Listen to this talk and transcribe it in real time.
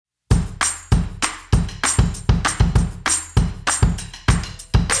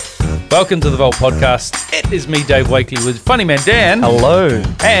Welcome to the Vault podcast. It is me, Dave Wakerley, with Funny Man Dan. Hello.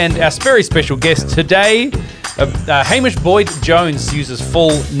 And our very special guest today, Hamish Boyd-Jones, to use his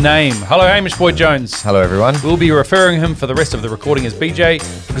full name. Hello, Hamish Boyd-Jones. Hello, everyone. We'll be referring him for the rest of the recording as BJ,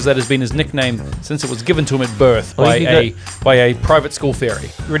 because that has been his nickname since it was given to him at birth by a private school fairy.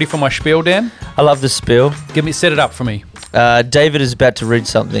 You ready for my spiel, Dan? I love the spiel. Set it up for me. David is about to read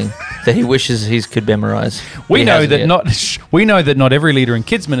something that he wishes he could memorize. We know that not every leader in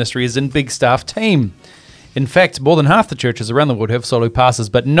kids ministry is in big staff team. In fact, more than half the churches around the world have solo pastors,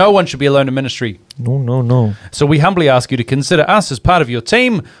 but no one should be alone in ministry. No. So we humbly ask you to consider us as part of your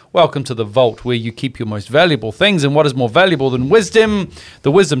team. Welcome to the Vault, where you keep your most valuable things. And what is more valuable than wisdom?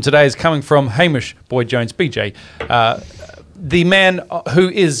 The wisdom today is coming from Hamish Boyd-Jones, BJ, the man who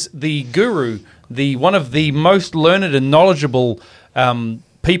is the guru, one of the most learned and knowledgeable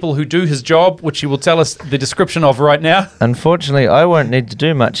people who do his job, which he will tell us the description of right now. Unfortunately, I won't need to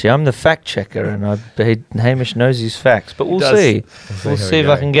do much here. I'm the fact checker, and Hamish knows his facts. But we'll see. We'll see if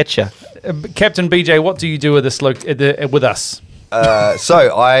I can get you. Captain BJ, what do you do with this with us?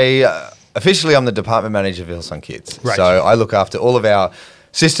 Officially, I'm the department manager of Hillsong Kids. Right. So I look after all of our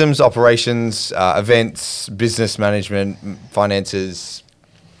systems, operations, events, business management, finances,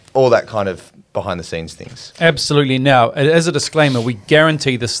 all that kind of behind-the-scenes things. Absolutely. Now, as a disclaimer, we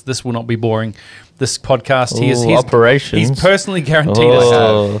guarantee this will not be boring. This podcast, operations. He's personally guaranteed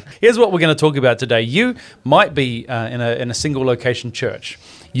us. Here's what we're going to talk about today. You might be in a single location church.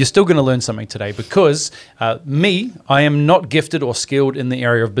 You're still going to learn something today because I am not gifted or skilled in the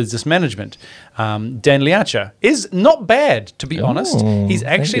area of business management. Dan Liacha is not bad, to be honest. He's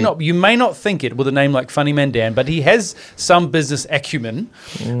actually not. You may not think it with a name like Funny Man Dan, but he has some business acumen,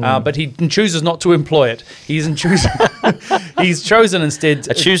 but he chooses not to employ it. He's chosen instead.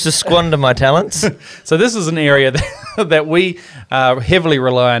 I choose to squander my talents. So this is an area that we heavily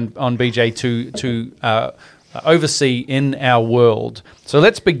rely on BJ to oversee in our world. So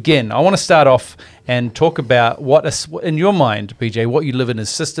let's begin. I want to start off and talk about in your mind, BJ, what you live in as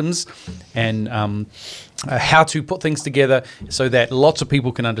systems and how to put things together so that lots of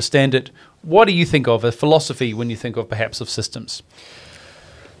people can understand it. What do you think of a philosophy when you think of perhaps of systems?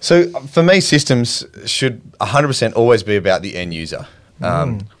 So for me, systems should 100% always be about the end user.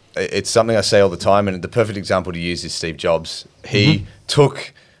 It's something I say all the time, and the perfect example to use is Steve Jobs. He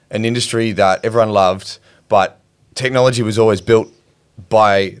took an industry that everyone loved, but technology was always built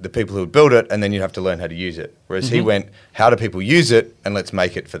by the people who would build it, and then you'd have to learn how to use it. Whereas he went, how do people use it, and let's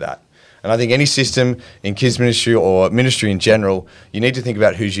make it for that. And I think any system in kids ministry or ministry in general, you need to think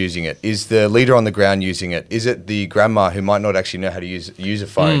about who's using it. Is the leader on the ground using it? Is it the grandma who might not actually know how to use a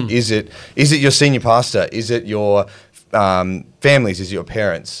phone? Is it your senior pastor? Is it your families? Is it your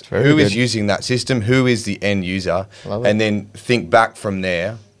parents? Who is using that system? Who is the end user? And then think back from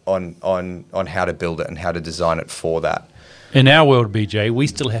there on how to build it and how to design it for that. In our world, BJ, we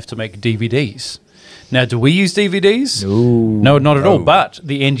still have to make DVDs. Now, do we use DVDs? No, not at all. But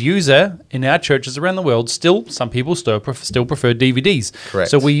the end user in our churches around the world, some people still prefer DVDs.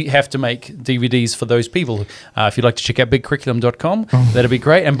 Correct. So we have to make DVDs for those people. If you'd like to check out bigcurriculum.com, that'd be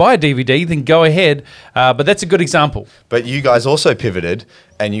great. And buy a DVD, then go ahead. But that's a good example. But you guys also pivoted,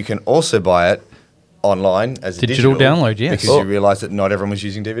 and you can also buy it online as a digital download, yes. Because you realise that not everyone was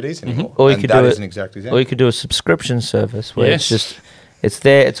using DVDs anymore. Or you could that is an exact example. Or you could do a subscription service where it's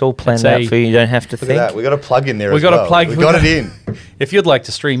there, it's all planned out for you. You don't have to think. Look at that. We got a plug in there. We got it in. If you'd like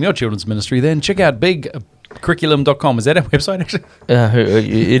to stream your children's ministry, then check out bigcurriculum.com. Is that our website actually?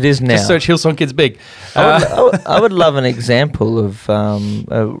 It is now. Just search Hillsong Kids Big. I would love an example of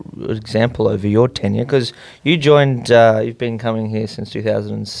over your tenure, because you joined. You've been coming here since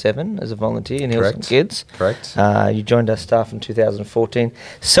 2007 as a volunteer in Hillsong Kids. Correct. You joined our staff in 2014.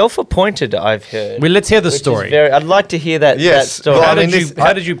 Self-appointed, I've heard. Well, let's hear the story. I'd like to hear that. Yes. That story. Well,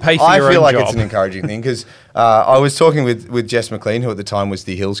 how did you pay for your own job? I feel like it's an encouraging thing because I was talking with Jess McLean, who at the time was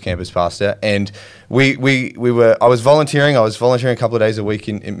the Hills campus pastor, and I was volunteering. I was volunteering a couple of days a week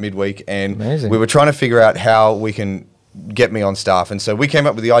in midweek, and we were trying to figure out how we can get me on staff. And so we came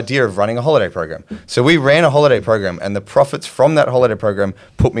up with the idea of running a holiday program. So we ran a holiday program, and the profits from that holiday program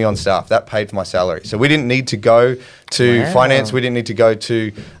put me on staff. That paid for my salary. So we didn't need to go to finance. We didn't need to go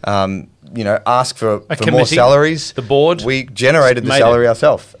to ask for more salaries. The board. We generated the salary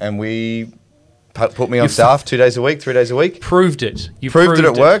ourselves, and we put me on staff 2 days a week, 3 days a week. Proved it. You proved that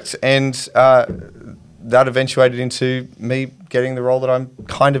it worked, and that eventuated into me getting the role that I'm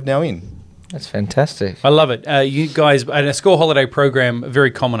kind of now in. That's fantastic. I love it. You guys, and a school holiday program,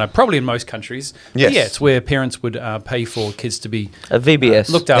 very common, probably in most countries. Yes. Yeah, it's where parents would pay for kids to be A VBS.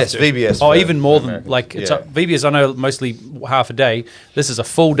 looked after. Yes, VBS. Oh, for- even more for than, Americans. it's Yeah. VBS, I know mostly half a day. This is a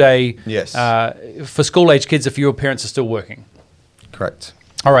full day. Yes. For school-age kids if your parents are still working. Correct.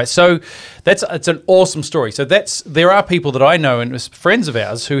 All right, so it's an awesome story. So there are people that I know and friends of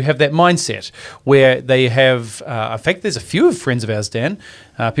ours who have that mindset where they have. In fact, there's a few of friends of ours, Dan,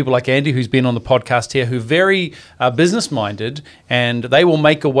 people like Andy, who's been on the podcast here, who are very business minded, and they will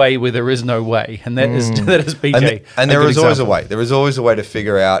make a way where there is no way, and that is BJ. And there is always a way. There is always a way to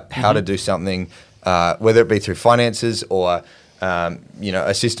figure out how to do something, whether it be through finances or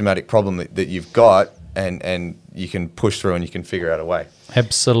a systematic problem that you've got, and you can push through and you can figure out a way.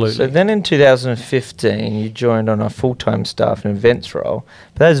 Absolutely. So then in 2015, you joined on a full-time staff and events role.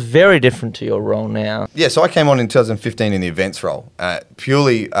 But that is very different to your role now. Yeah, so I came on in 2015 in the events role.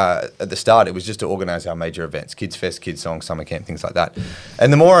 Purely at the start, it was just to organise our major events, Kids Fest, Kids Song, Summer Camp, things like that.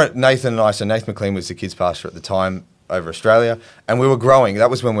 And the more Nathan and I, so Nathan McLean was the kids pastor at the time over Australia, and we were growing. That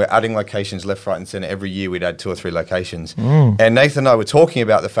was when we were adding locations left, right and centre. Every year we'd add 2 or 3 locations. And Nathan and I were talking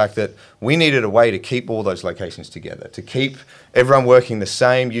about the fact that we needed a way to keep all those locations together, to keep everyone working the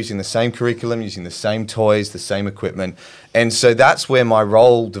same, using the same curriculum, using the same toys, the same equipment. And so that's where my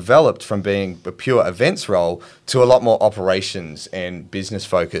role developed from being a pure events role to a lot more operations and business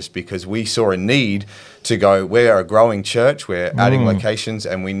focused, because we saw a need to go, we're a growing church, we're adding locations,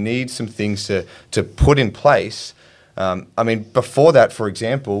 and we need some things to put in place. Before that, for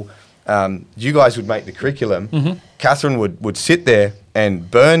example, you guys would make the curriculum. Catherine would sit there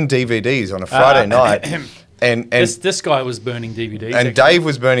and burn DVDs on a Friday night. And this guy was burning DVDs. and Dave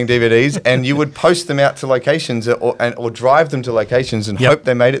was burning DVDs, and you would post them out to locations or drive them to locations and hope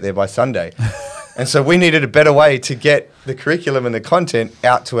they made it there by Sunday. And so we needed a better way to get the curriculum and the content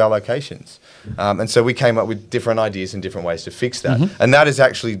out to our locations. And so we came up with different ideas and different ways to fix that. And that has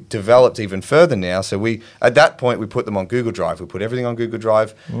actually developed even further now. So at that point, we put them on Google Drive. We put everything on Google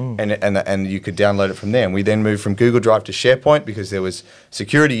Drive, and you could download it from there. And we then moved from Google Drive to SharePoint because there was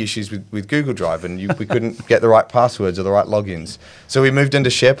security issues with Google Drive, and we couldn't get the right passwords or the right logins. So we moved into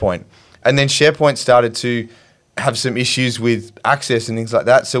SharePoint. And then SharePoint started to have some issues with access and things like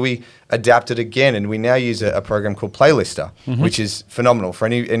that. So we adapted again, and we now use a program called Playlister, which is phenomenal for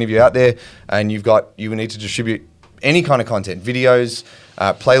any of you out there. And you need to distribute any kind of content, videos,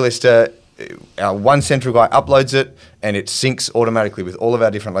 Playlister. One central guy uploads it, and it syncs automatically with all of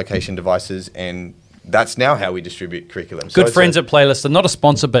our different location devices, and that's now how we distribute curriculum. Good friends at Playlist. They're not a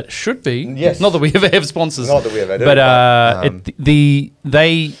sponsor, but should be. Yes. Not that we ever have sponsors. Not that we ever do.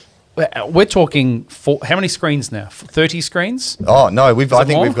 But we're talking how many screens now? 30 screens? Oh, no, I think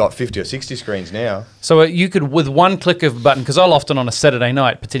more? we've got 50 or 60 screens now. So you could, with one click of a button, because I'll often on a Saturday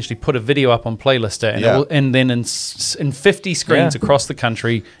night potentially put a video up on Playlister, and then in 50 screens across the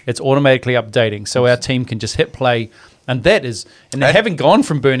country, it's automatically updating. So our team can just hit play. And that is, and having gone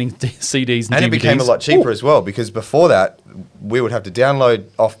from burning CDs and DVDs. It became a lot cheaper as well, because before that, we would have to download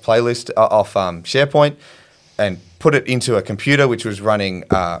off SharePoint and put it into a computer which was running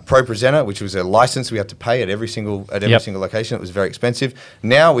ProPresenter, which was a license we had to pay at every single location. It was very expensive.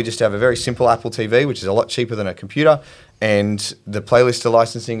 Now we just have a very simple Apple TV, which is a lot cheaper than a computer, and the Playlister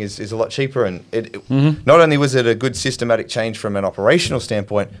licensing is a lot cheaper. And not only was it a good systematic change from an operational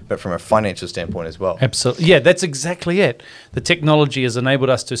standpoint, but from a financial standpoint as well. Absolutely. Yeah, that's exactly it. The technology has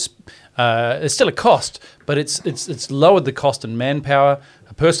enabled us to, it's still a cost, but it's lowered the cost in manpower,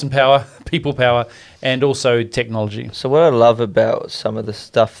 person power, people power, and also technology. So what I love about some of the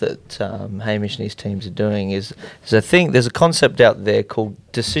stuff that Hamish and his teams are doing is there's a concept out there called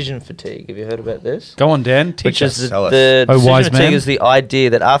decision fatigue. Have you heard about this? Go on, Dan. Teach us. The decision fatigue is the idea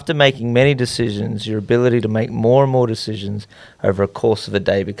that after making many decisions, your ability to make more and more decisions over a course of a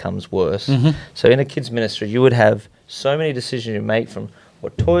day becomes worse. So in a kids ministry, you would have so many decisions you make, from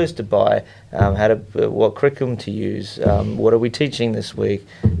what toys to buy, what curriculum to use, what are we teaching this week,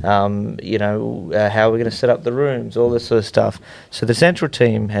 how are we going to set up the rooms, all this sort of stuff. So the central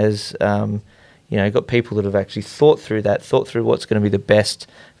team has, got people that have actually thought through what's going to be the best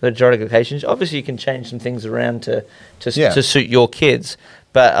for the majority of occasions. Obviously, you can change some things around to suit your kids,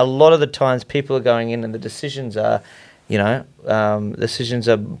 but a lot of the times people are going in and the decisions are, decisions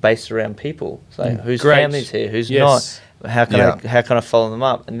are based around people. So whose family's here, who's not. How can I follow them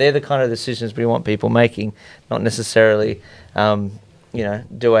up? And they're the kind of decisions we want people making, not necessarily, do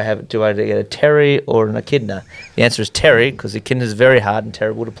I get a Terry or an Echidna? The answer is Terry, because the Echidna is very hard and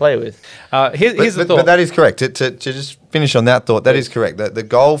terrible to play with. Here's the thought. But that is correct. To just finish on that thought, that is correct. The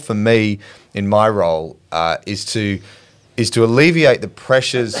goal for me in my role is to is to alleviate the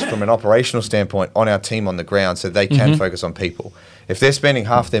pressures from an operational standpoint on our team on the ground so they can focus on people. If they're spending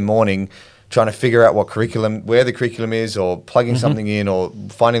half their morning trying to figure out where the curriculum is, or plugging something in, or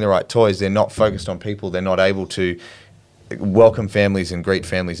finding the right toys, they're not focused on people. They're not able to welcome families and greet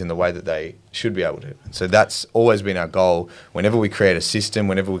families in the way that they should be able to. So that's always been our goal. Whenever we create a system,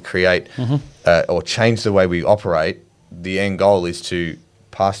 whenever we create or change the way we operate, the end goal is to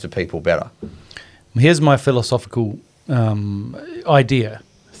pastor people better. Here's my philosophical idea.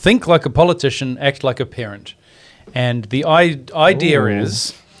 Think like a politician, act like a parent. And the idea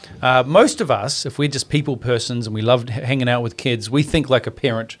is, most of us, if we're just people persons and we love hanging out with kids, we think like a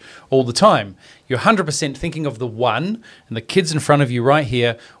parent all the time. You're 100% thinking of the one and the kids in front of you right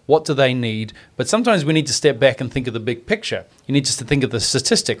here. What do they need? But sometimes we need to step back and think of the big picture. You need just to think of the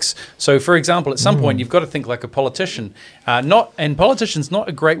statistics. So, for example, at some point, you've got to think like a politician. And politician's not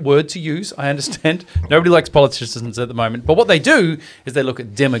a great word to use, I understand. Nobody likes politicians at the moment. But what they do is they look at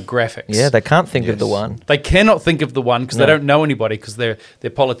demographics. Yeah, they can't think of the one. They cannot think of the one because they don't know anybody because they're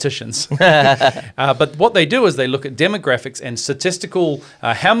politicians. But what they do is they look at demographics and statistical,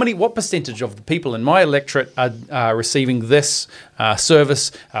 what percentage of the people in my electorate are receiving this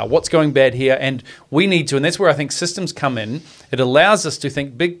service, what's going bad here, and we need to, and that's where I think systems come in. It allows us to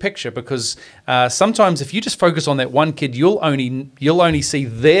think big picture, because sometimes if you just focus on that one kid, you'll only see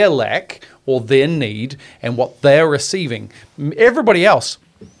their lack or their need and what they're receiving. Everybody else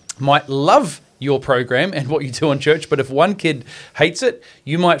might love your program and what you do in church, but if one kid hates it,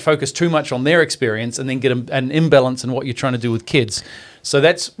 you might focus too much on their experience and then get an imbalance in what you're trying to do with kids. So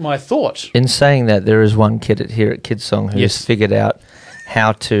that's my thought. In saying that, there is one kid here at Kidsong who's figured out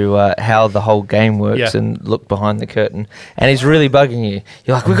how the whole game works and look behind the curtain, and he's really bugging you.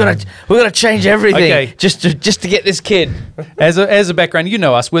 You're like, we're gonna change everything just to get this kid. As a background, you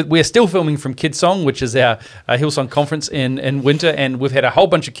know us. We're still filming from Kidsong, which is our Hillsong conference in winter, and we've had a whole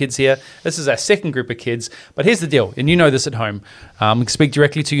bunch of kids here. This is our second group of kids. But here's the deal, and you know this at home. I can speak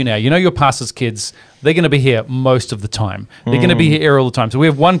directly to you now. You know your pastor's kids. They're going to be here most of the time. They're going to be here all the time. So we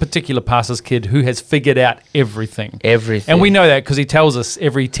have one particular pastor's kid who has figured out everything. And we know that because he tells us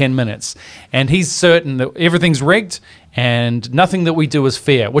every 10 minutes. And he's certain that everything's rigged and nothing that we do is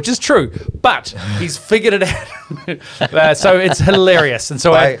fair, which is true. But he's figured it out. So it's hilarious. And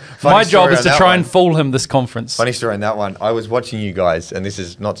so my job is to try and fool him this conference. Funny story on that one. I was watching you guys, and this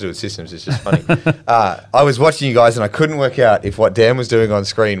is not to do with systems, it's just funny. I was watching you guys, and I couldn't work out if what Dan was doing on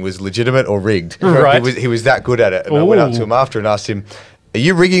screen was legitimate or rigged. Right. He was that good at it. And I went up to him after and asked him, are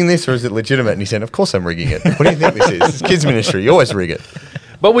you rigging this or is it legitimate? And he said, of course I'm rigging it. What do you think this is? It's kids ministry. You always rig it.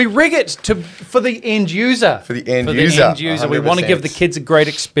 But we rig it for the end user. For the end user. 100%. We want to give the kids a great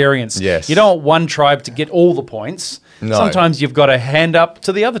experience. Yes. You don't want one tribe to get all the points. No. Sometimes you've got to hand up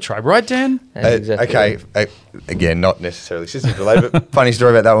to the other tribe. Right, Dan? Okay. Again, not necessarily systems related, but funny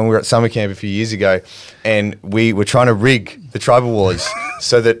story about that one. We were at summer camp a few years ago, and we were trying to rig the tribal wars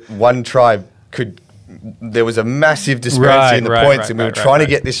so that one tribe could... There was a massive disparity in the points, and we were trying to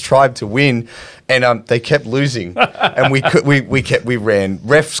get this tribe to win, and they kept losing. And we ran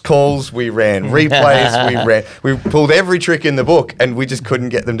refs calls, we ran replays, we pulled every trick in the book, and we just couldn't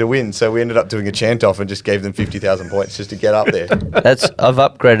get them to win. So we ended up doing a chant off and just gave them 50,000 points just to get up there. I've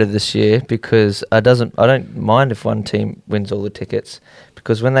upgraded this year because I don't mind if one team wins all the tickets.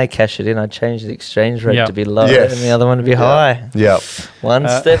 Because when they cash it in, I change the exchange rate to be low and the other one to be high. Yeah. One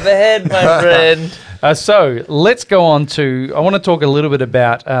step ahead, my friend. So let's go on to, I want to talk a little bit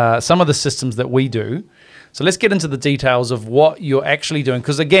about some of the systems that we do. So let's get into the details of what you're actually doing.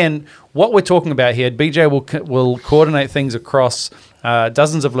 Because again, what we're talking about here, BJ will coordinate things across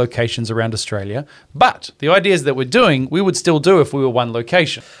dozens of locations around Australia. But the ideas that we're doing, we would still do if we were one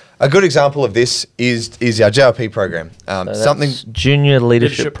location. A good example of this is our JLP program. Junior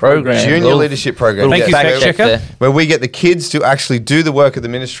Leadership Program. Junior Leadership Program. Thank you, fact checker. Where we get the kids to actually do the work of the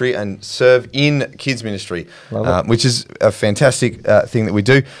ministry and serve in kids ministry, which is a fantastic thing that we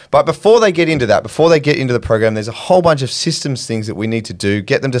do. But before they get into the program, there's a whole bunch of systems things that we need to do,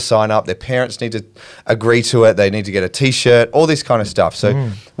 get them to sign up. Their parents need to agree to it. They need to get a T-shirt, all this kind of stuff. So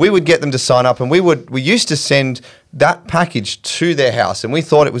we would get them to sign up, and we used to send that package to their house, and we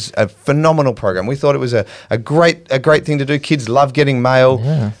thought it was a phenomenal program. We thought it was a great thing to do. Kids love getting mail.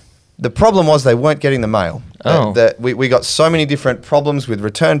 Yeah. The problem was they weren't getting the mail. We got so many different problems with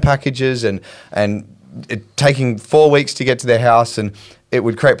return packages and it taking 4 weeks to get to their house, and it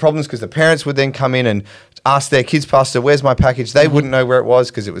would create problems because the parents would then come in and ask their kids pastor, where's my package? They wouldn't know where it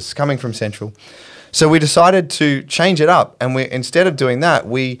was because it was coming from Central. So we decided to change it up, and instead of doing that,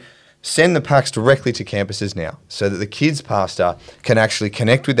 we send the packs directly to campuses now so that the kids pastor can actually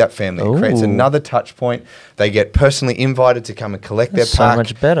connect with that family. It creates another touch point. They get personally invited to come and collect their pack. So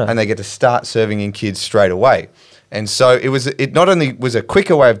much better. And they get to start serving in kids straight away. And so it not only was a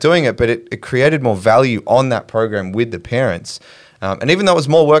quicker way of doing it, but it created more value on that program with the parents. And even though it was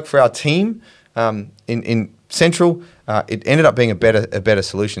more work for our team in Central, it ended up being a better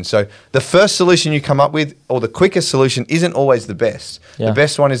solution. So the first solution you come up with, or the quickest solution, isn't always the best. Yeah. The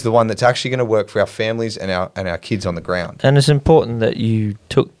best one is the one that's actually going to work for our families and our kids on the ground. And it's important that you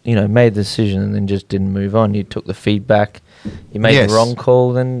made the decision and then just didn't move on. You took the feedback, you made the wrong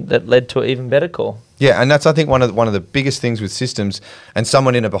call, and that led to an even better call. Yeah, and that's, I think, one of the biggest things with systems and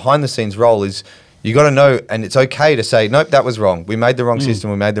someone in a behind-the-scenes role is you got to know, and it's okay to say, nope, that was wrong. We made the wrong system.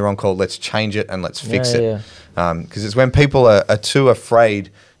 We made the wrong call. Let's change it and let's fix it. Because it's when people are too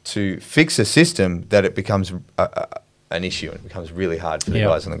afraid to fix a system that it becomes an issue and it becomes really hard for the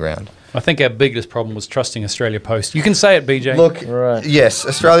guys on the ground. I think our biggest problem was trusting Australia Post. You can say it, BJ. Look, yes,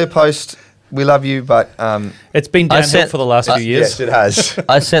 Australia Post, we love you, but... it's been downhill for the last few years. Yes, it has.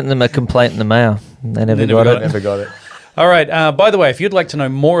 I sent them a complaint in the mail. They never got it. All right. By the way, if you'd like to know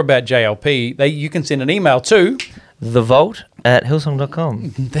more about JLP, you can send an email to...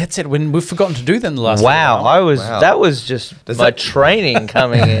 thevault@hillsong.com. That's it. We've forgotten to do that in the last That was just my training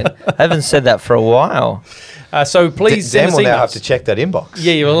coming in. I haven't said that for a while. So please send us emails. Dan will now have to check that inbox.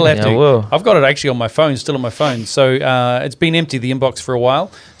 Yeah, you will have to. I will. I've got it actually on my phone, still on my phone. So it's been empty, the inbox, for a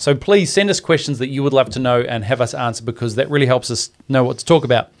while. So please send us questions that you would love to know and have us answer, because that really helps us know what to talk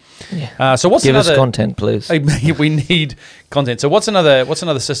about. Yeah. So what's Give another... us content, please. We need content. So what's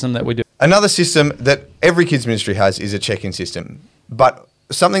another system that we do? Another system that every kids ministry has is a check-in system. But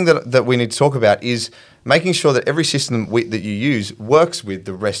something that we need to talk about is making sure that every system that you use works with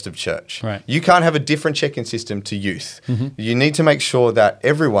the rest of church. Right. You can't have a different check-in system to youth. Mm-hmm. You need to make sure that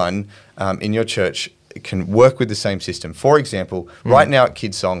everyone in your church can work with the same system. For example, right now at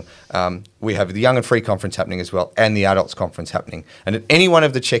Kidsong, we have the Young and Free conference happening as well, and the Adults conference happening. And at any one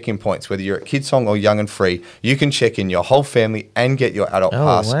of the check-in points, whether you're at Kidsong or Young and Free, you can check in your whole family and get your adult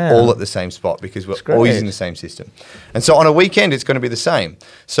pass all at the same spot, because we're all using the same system. And so on a weekend, it's going to be the same.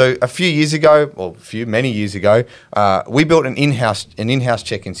 So many years ago, we built an in-house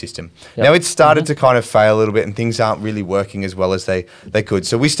check-in system. Yep. Now it's started to kind of fail a little bit, and things aren't really working as well as they could.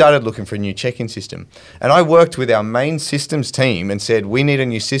 So we started looking for a new check-in system. And I worked with our main systems team and said, we need a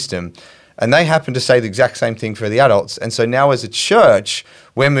new system. And they happened to say the exact same thing for the adults. And so now as a church,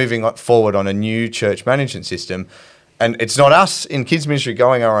 we're moving forward on a new church management system. And it's not us in kids ministry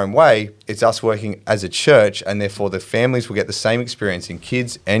going our own way. It's us working as a church, and therefore the families will get the same experience in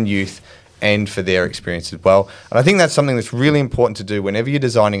kids and youth, and for their experience as well. And I think that's something that's really important to do whenever you're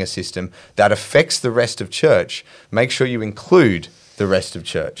designing a system that affects the rest of church. Make sure you include the rest of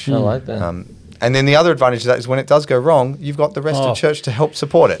church. I like that. And then the other advantage of that is when it does go wrong, you've got the rest of church to help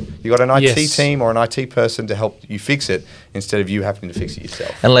support it. You've got an IT team or an IT person to help you fix it instead of you having to fix it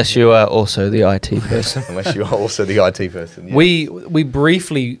yourself. Unless you are also the IT person. Unless you are also the IT person. Yeah. We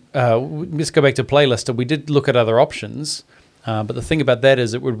briefly, let's go back to Playlister. We did look at other options, but the thing about that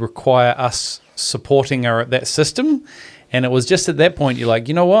is it would require us supporting that system. And it was just at that point, you're like,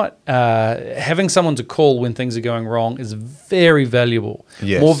 you know what? Having someone to call when things are going wrong is very valuable.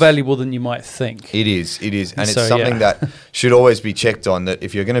 Yes. More valuable than you might think. It is. And it's something that should always be checked on, that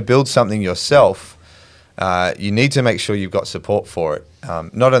if you're going to build something yourself, you need to make sure you've got support for it.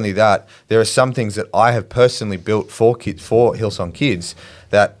 Not only that, there are some things that I have personally built for Hillsong Kids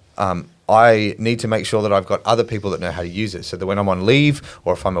that I need to make sure that I've got other people that know how to use it, so that when I'm on leave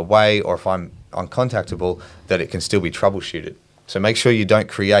or if I'm away or if I'm uncontactable, that it can still be troubleshooted. So make sure you don't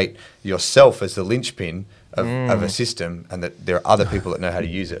create yourself as the linchpin of a system, and that there are other people that know how to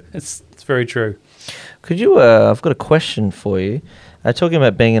use it. It's very true. Could you, I've got a question for you. Talking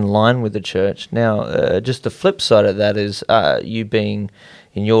about being in line with the church. Now, just the flip side of that is you being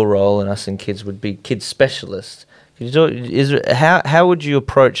in your role, and us in kids would be kids specialists. How would you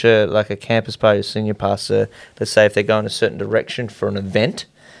approach a campus pastor, senior pastor, let's say if they're going a certain direction for an event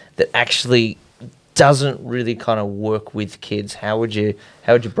that actually doesn't really kind of work with kids? How would you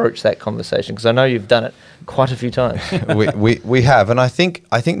broach that conversation? Because I know you've done it quite a few times. we have, and I think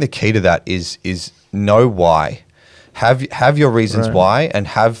the key to that is know why. Have your reasons why, and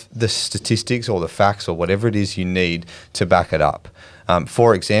have the statistics or the facts or whatever it is you need to back it up.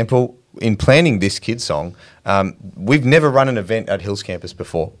 For example, in planning this Kidsong, We've never run an event at Hills Campus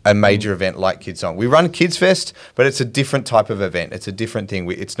before, a major event like Kids On. We run Kids Fest, but it's a different type of event. It's a different thing.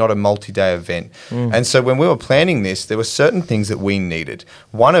 It's not a multi-day event. And so when we were planning this, there were certain things that we needed,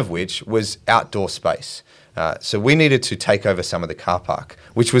 one of which was outdoor space. So we needed to take over some of the car park,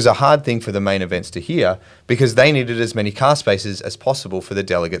 which was a hard thing for the main events to hear because they needed as many car spaces as possible for the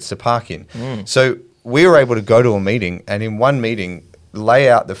delegates to park in. So we were able to go to a meeting and in one meeting lay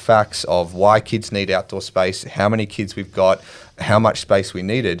out the facts of why kids need outdoor space, how many kids we've got, how much space we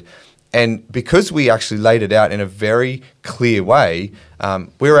needed. And because we actually laid it out in a very clear way,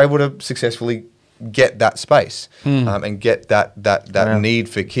 we were able to successfully get that space and get that need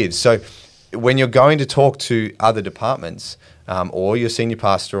for kids. So when you're going to talk to other departments or your senior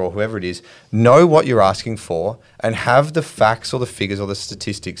pastor or whoever it is, know what you're asking for and have the facts or the figures or the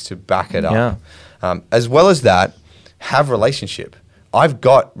statistics to back it up. As well as that, have relationship. I've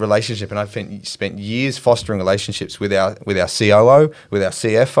got relationship and I've spent years fostering relationships with our COO, with our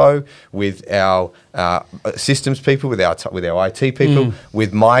CFO, with our systems people, with our IT people,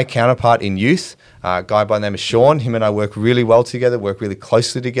 with my counterpart in youth, a guy by the name of Sean. Him and I work really well together, work really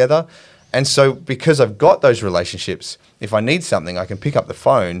closely together. And so because I've got those relationships, if I need something, I can pick up the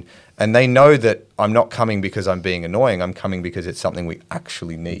phone and they know that I'm not coming because I'm being annoying. I'm coming because it's something we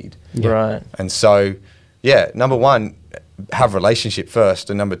actually need. Right. And so, number one, have relationship first,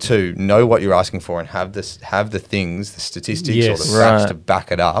 and number two, know what you're asking for and have the things, the statistics or the facts to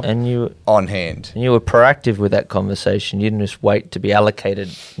back it up and you on hand. And you were proactive with that conversation. You didn't just wait to be allocated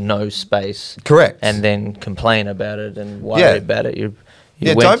no space. Correct. And then complain about it and worry about it. You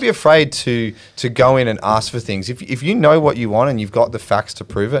don't be afraid to go in and ask for things. If you know what you want and you've got the facts to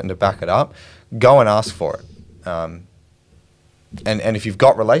prove it and to back it up, go and ask for it. And if you've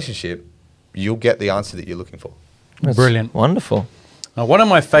got relationship, you'll get the answer that you're looking for. That's brilliant. Wonderful. Now, one of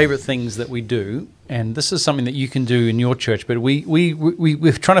my favorite things that we do, and this is something that you can do in your church, but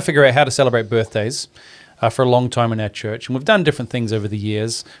we're trying to figure out how to celebrate birthdays for a long time in our church. And we've done different things over the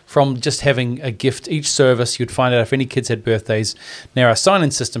years, from just having a gift each service. You'd find out if any kids had birthdays. Now, our sign-in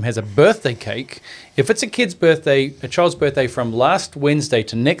system has a birthday cake. If it's a kid's birthday, a child's birthday from last Wednesday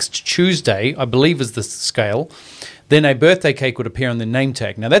to next Tuesday, I believe is the scale, then a birthday cake would appear on the name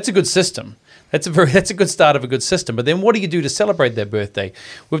tag. Now, that's a good system. That's a good start of a good system. But then what do you do to celebrate their birthday?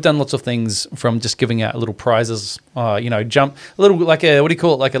 We've done lots of things, from just giving out little prizes, jump, a little like a, what do you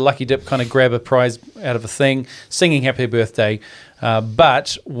call it, like a lucky dip, kind of grab a prize out of a thing, singing happy birthday.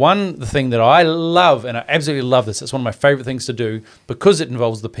 But the thing that I love, and I absolutely love this, it's one of my favorite things to do because it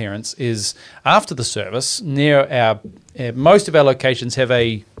involves the parents, is after the service, near our most of our locations have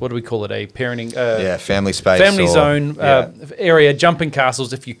a, what do we call it, a parenting... family space. Family zone area, jumping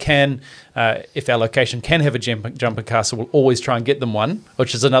castles if you can. If our location can have a jumping castle, we'll always try and get them one,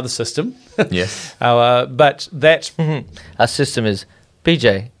 which is another system. Yes. But that... Our system is...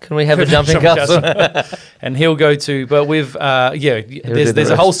 PJ, can we have a jumping castle? And he'll go to, but we've, there's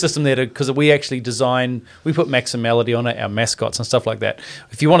a whole system there because we actually we put Max and Melody on it, our mascots and stuff like that.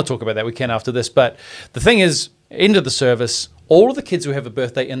 If you want to talk about that, we can after this. But the thing is, end of the service, all of the kids who have a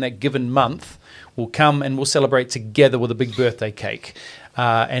birthday in that given month will come and we'll celebrate together with a big birthday cake.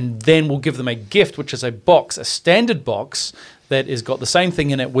 And then we'll give them a gift, which is a standard box, that has got the same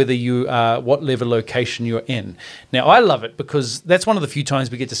thing in it whether you what level location you're in. Now, I love it because that's one of the few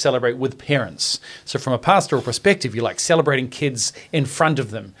times we get to celebrate with parents. So from a pastoral perspective, you're like celebrating kids in front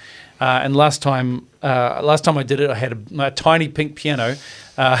of them. And last time I did it, I had a tiny pink piano,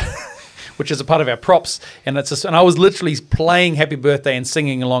 which is a part of our props, and I was literally playing Happy Birthday and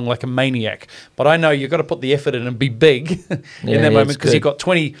singing along like a maniac. But I know you've got to put the effort in and be big in that moment, because you've got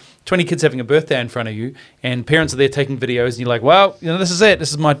 20 kids having a birthday in front of you, and parents are there taking videos, and you're like, well, this is it.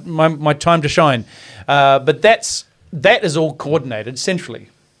 This is my time to shine. But that is all coordinated centrally.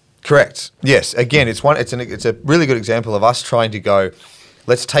 Correct. Yes. Again, it's a really good example of us trying to go,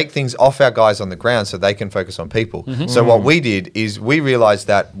 let's take things off our guys on the ground so they can focus on people. Mm-hmm. So what we did is we realized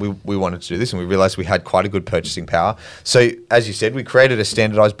that we wanted to do this, and we realized we had quite a good purchasing power. So as you said, we created a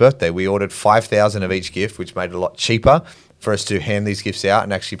standardized birthday. We ordered 5,000 of each gift, which made it a lot cheaper for us to hand these gifts out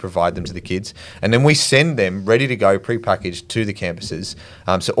and actually provide them to the kids. And then we send them ready to go, prepackaged, to the campuses.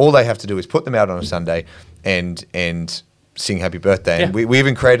 So all they have to do is put them out on a Sunday and sing happy birthday. Yeah. And we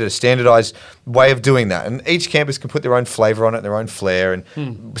even created a standardized way of doing that. And each campus can put their own flavor on it, their own flair.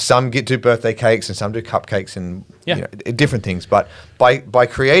 And some do birthday cakes and some do cupcakes and different things. But by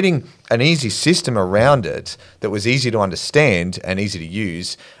creating an easy system around it that was easy to understand and easy to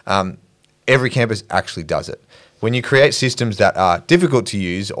use, every campus actually does it. When you create systems that are difficult to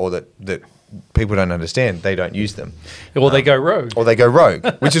use or that people don't understand. They don't use them. Or they go rogue. Or they go rogue,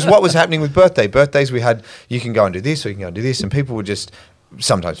 which is what was happening with birthdays. We had, you can go and do this, or you can go and do this, and people would just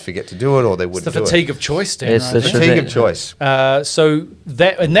sometimes forget to do it, or they wouldn't do it. It's the fatigue of choice, Dan. It's the Fatigue of choice. So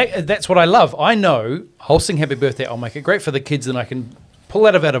that's what I love. I know, I'll sing happy birthday, I'll make it great for the kids, and I can pull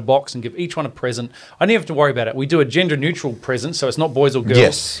out of a box and give each one a present. I don't have to worry about it. We do a gender-neutral present, so it's not boys or girls.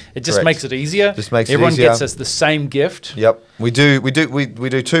 Yes, it just correct. makes it easier. Just makes Everyone it easier. gets us the same gift. Yep, we do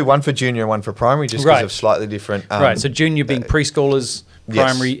two, one for junior and one for primary, just because Right. of slightly different. Right, so junior being preschoolers,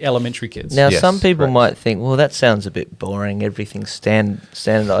 primary, elementary kids. Now, Yes, some people correct. might think, well, that sounds a bit boring. Everything's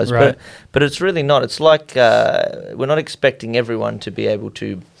standardized. Right. But it's really not. It's like we're not expecting everyone to be able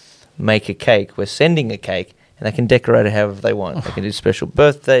to make a cake. We're sending a cake, and they can decorate it however they want. They can do special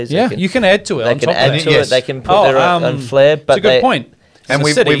birthdays. Yeah, you can add to it. They on can top of add that. to Yes. it. They can put their own flair. But it's a good point. And In the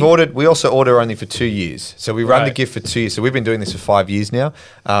we've city- we also order only for 2 years. So we run the Right. gift for 2 years. So we've been doing this for 5 years now,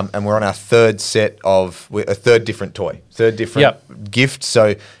 and we're on our third different toy, third different gift.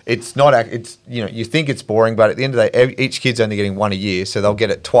 So it's not, it's, you know, you think it's boring, but at the end of the day, each kid's only getting one a year, so they'll get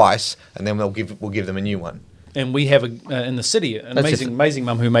it twice, and then we'll give them a new one. And we have in the city an That's amazing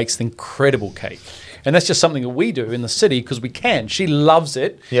mum who makes the incredible cake, and that's just something that we do in the city because we can. She loves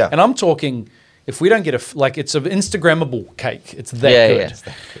it, Yeah. And I'm talking, if we don't get it's an Instagrammable cake. It's that Yeah, good.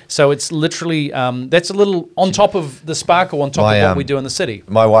 yeah. So it's literally that's a little on top of the sparkle, on top of what we do in the city.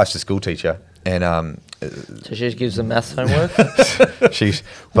 My wife's a school teacher, and So she just gives them maths homework.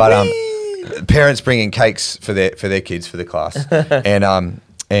 parents bring in cakes for their kids for the class,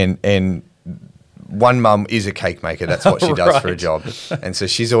 and one mum is a cake maker. That's what she does for a Right. job, and so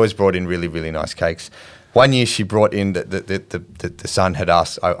she's always brought in really, really nice cakes. One year she brought in the son had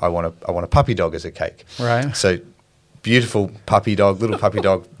asked, I want a puppy dog as a cake. Right. So beautiful puppy dog, little puppy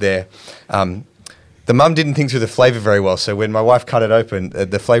dog there. The mum didn't think through the flavour very well, so when my wife cut it open,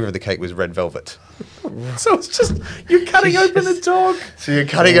 the flavour of the cake was red velvet. So it's just you're cutting open a dog. So you're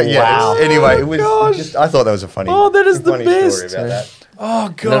cutting it, yeah. Wow. Anyway, it was gosh. just, I thought that was a funny. Oh, that is the funny best. story about that. Oh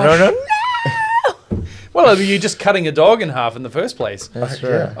gosh. No. Well, you're just cutting a dog in half in the first place. That's Yeah.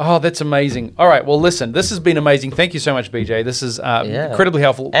 right. Oh, that's amazing. All right. Well, listen, this has been amazing. Thank you so much, BJ. This is incredibly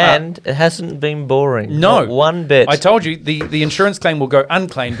helpful. And it hasn't been boring. No. Not one bit. I told you the insurance claim will go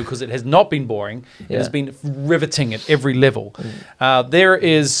unclaimed because it has not been boring. It has been riveting at every level. There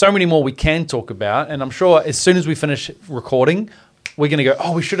is so many more we can talk about, and I'm sure as soon as we finish recording, we're going to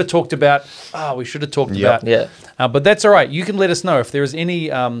go, we should have talked about, about. Yeah. But that's all right. You can let us know if there's any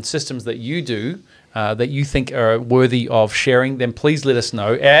systems that you do that you think are worthy of sharing, then please let us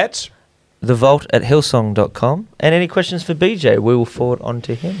know at thevault@hillsong.com. And any questions for BJ, we will forward on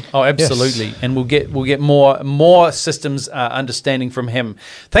to him. Oh, absolutely. Yes. And we'll get more systems understanding from him.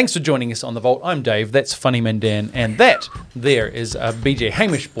 Thanks for joining us on The Vault. I'm Dave. That's Funny Man Dan. And that there is BJ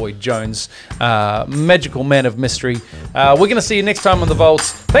Hamish Boyd-Jones, magical man of mystery. We're going to see you next time on The Vault.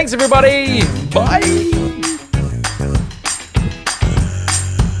 Thanks, everybody. Bye.